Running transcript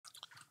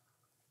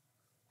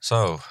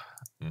So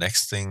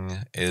next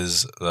thing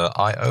is the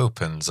I/O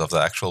pins of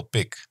the actual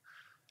PIC.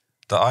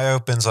 The I/O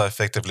pins are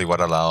effectively what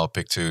allow a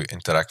PIC to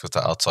interact with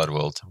the outside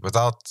world.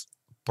 Without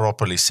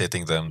properly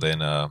setting them,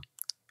 then a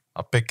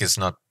PIC is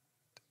not.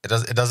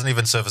 It doesn't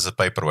even serve as a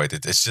paperweight.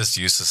 It's just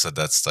useless at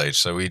that stage.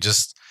 So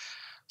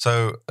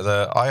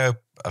the I/O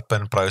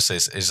pin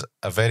process is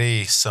a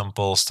very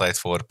simple,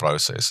 straightforward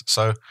process.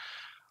 So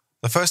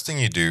the first thing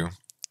you do,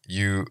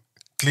 you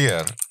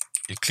clear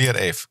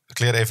F.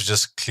 Clear F is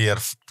just clear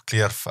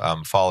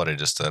file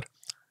register.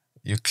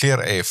 You clear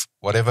F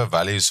whatever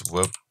values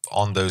were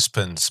on those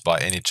pins by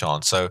any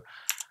chance. So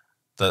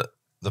the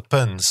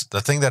pins,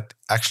 the thing that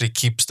actually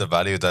keeps the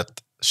value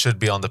that should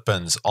be on the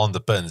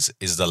pins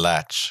is the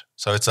latch.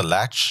 So it's a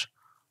latch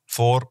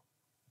for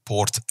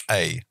port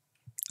A.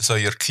 So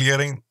you're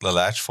clearing the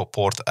latch for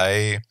port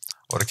A,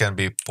 or it can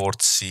be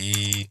port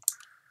C,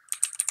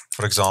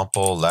 for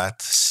example,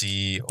 lat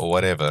C or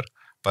whatever.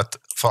 But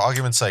for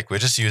argument's sake,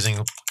 we're just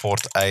using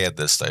port A at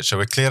this stage. So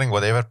we're clearing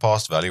whatever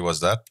past value was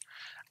that.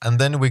 And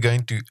then we're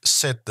going to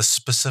set the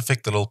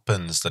specific little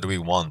pins that we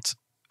want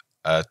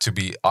to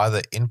be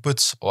either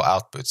inputs or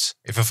outputs.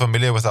 If you're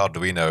familiar with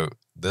Arduino,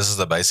 this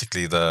is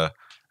basically the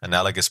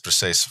analogous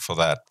process for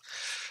that.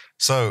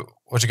 So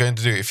what you're going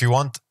to do, if you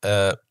want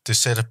to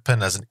set a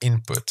pin as an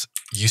input,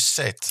 you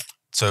set,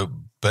 so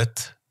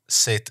bit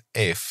set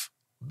F,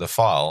 the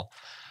file,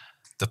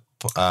 the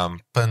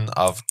pin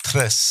of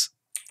tris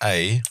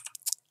A.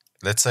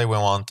 Let's say we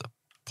want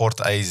port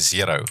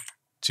A0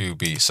 to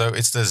be. So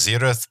it's the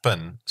 0th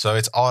pin. So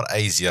it's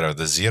RA0,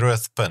 the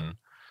 0th pin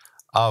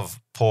of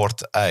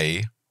port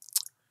A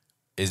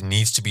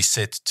needs to be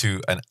set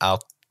to an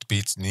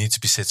needs to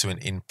be set to an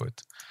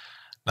input.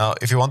 Now,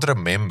 if you want to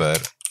remember,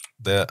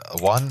 the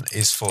 1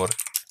 is for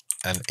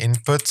an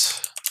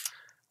input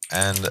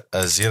and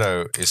a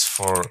 0 is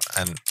for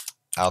an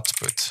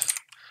output.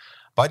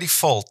 By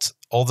default,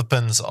 all the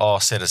pins are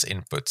set as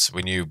inputs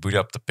when you boot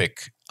up the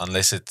PIC,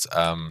 unless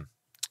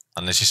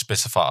you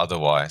specify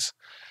otherwise.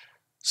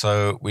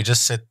 So we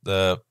just set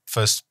the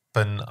first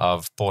pin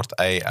of port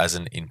A as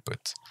an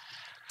input.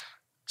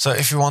 So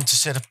if you want to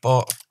set a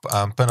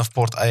pin of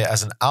port A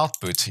as an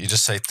output, you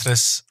just say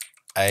tris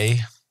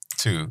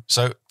A2.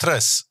 So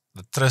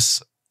the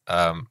tris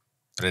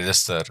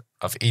register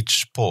of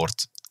each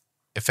port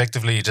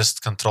effectively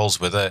just controls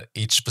whether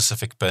each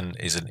specific pin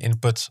is an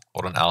input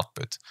or an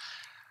output.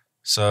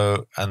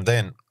 So, and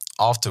then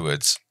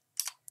afterwards,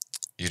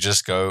 you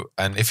just go,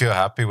 and if you're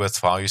happy with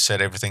how you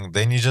set everything,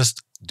 then you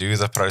just do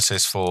the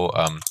process for,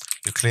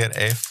 you clear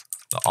F,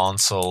 the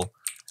ansel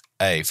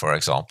A, for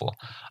example.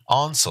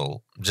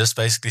 Ansel just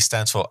basically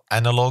stands for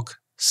analog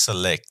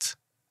select.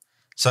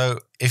 So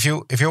if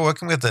you're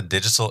working with the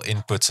digital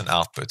inputs and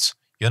outputs,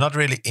 you're not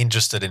really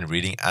interested in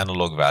reading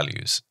analog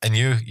values, and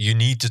you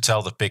need to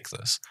tell the PIC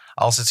this,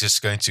 else it's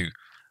just going to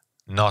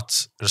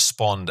not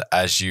respond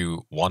as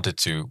you want it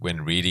to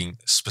when reading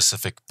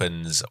specific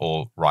pins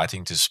or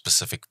writing to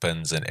specific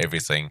pins and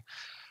everything.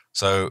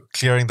 So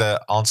clearing the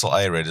ansel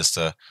A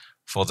register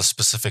for the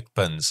specific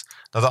pins.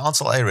 Now the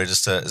ansel A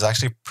register is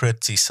actually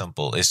pretty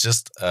simple. It's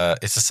just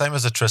it's the same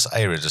as the tris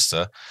A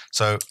register.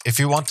 So if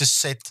you want to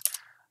set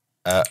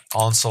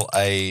ansel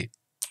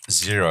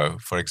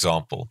A0, for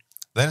example,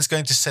 then it's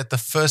going to set the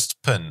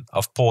first pin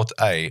of port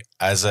A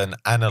as an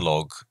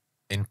analog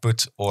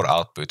input or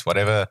output,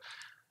 whatever,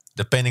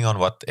 depending on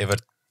whatever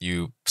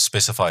you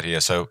specified here.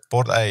 So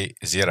port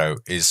A0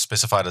 is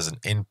specified as an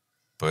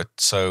input,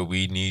 so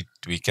we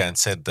can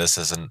set this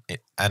as an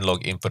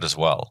analog input as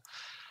well.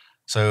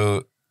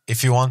 So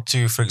if you want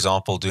to, for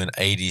example, do an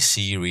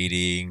ADC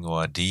reading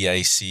or a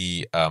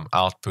DAC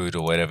output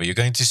or whatever, you're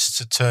going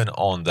to turn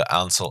on the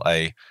ansel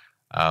A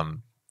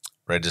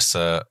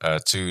register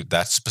to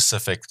that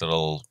specific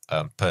little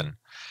pin.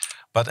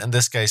 But in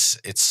this case,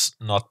 it's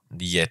not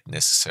yet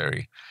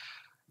necessary.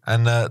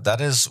 And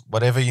that is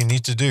whatever you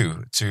need to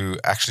do to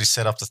actually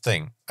set up the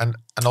thing. And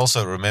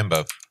also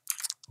remember,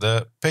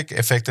 the PIC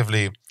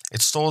effectively,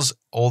 it stores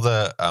all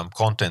the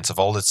contents of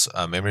all its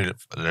memory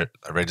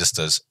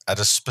registers at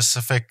a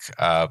specific,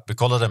 we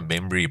call it a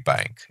memory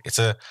bank. It's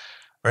a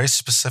very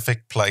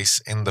specific place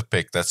in the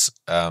PIC that's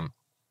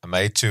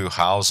made to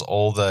house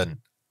all the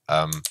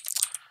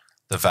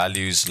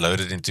values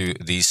loaded into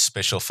these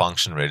special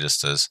function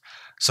registers.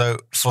 So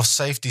for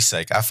safety's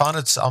sake, I found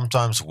it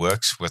sometimes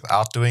works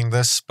without doing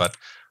this, but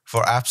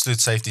for absolute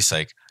safety's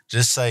sake,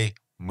 just say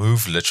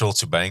move literal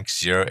to bank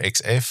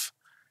 0xF,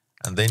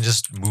 and then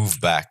just move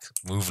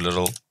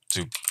literal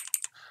to,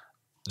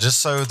 just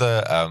so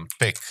the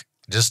PIC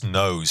just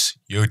knows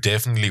you're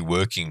definitely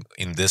working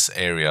in this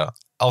area,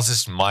 else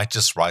it might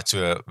just write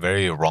to a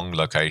very wrong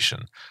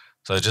location.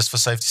 So just for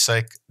safety's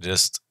sake,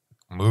 just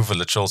move a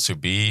literal to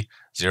B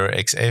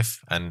 0xF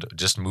and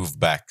just move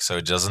back so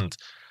it doesn't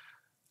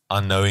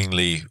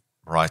unknowingly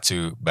write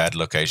to bad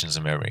locations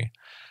in memory.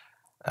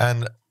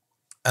 And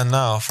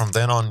now from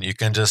then on, you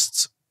can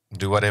just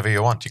do whatever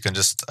you want. You can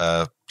just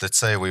let's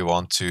say we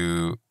want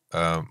to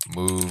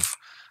move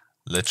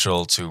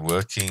literal to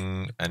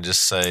working and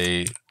just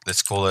say,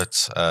 let's call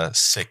it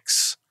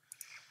 6.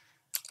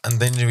 And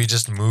then we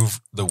just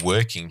move the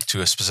working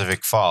to a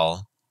specific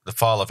file. The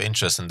file of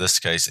interest in this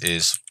case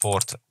is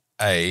port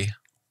A.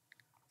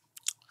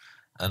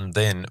 And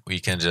then we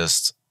can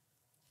just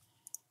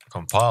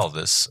compile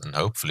this, and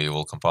hopefully it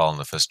will compile on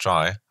the first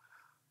try.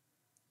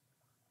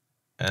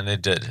 And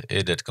it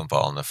did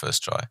compile on the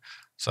first try.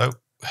 So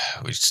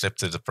we step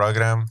through the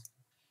program.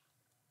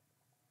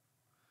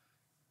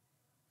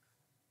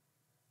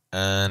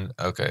 And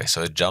okay,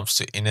 so it jumps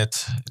to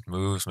init, it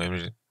moves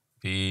memory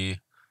B,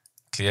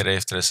 clear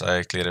after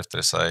SI, clear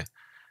after SI.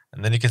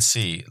 And then you can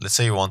see, let's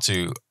say you want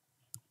to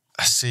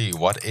see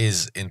what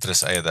is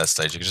interest A at that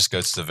stage. You can just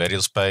go to the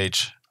variables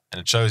page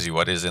and it shows you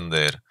what is in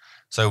there.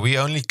 So we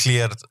only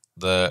cleared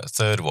the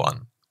third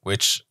one,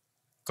 which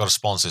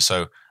corresponds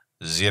to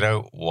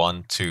 0,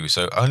 1, 2.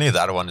 So only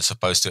that one is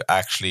supposed to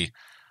actually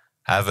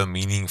have a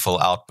meaningful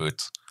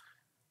output.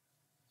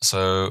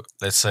 So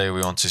let's say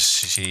we want to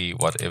see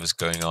whatever's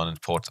going on in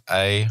port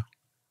A.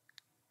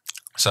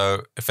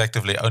 So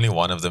effectively only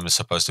one of them is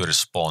supposed to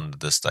respond at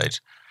this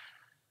stage.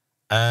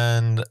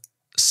 And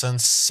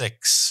since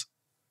 6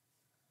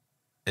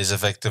 is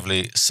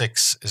effectively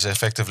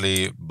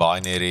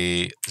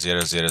binary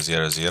 0, 0,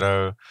 0,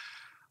 0,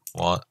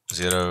 1,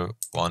 0,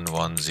 1,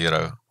 1,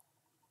 0.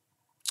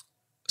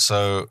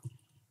 So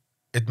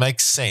it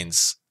makes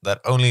sense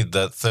that only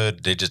the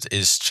third digit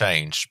is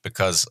changed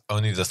because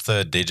only the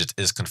third digit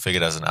is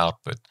configured as an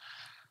output.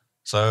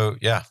 So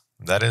yeah,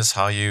 that is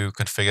how you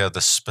configure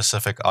the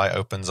specific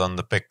IOpens on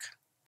the PIC.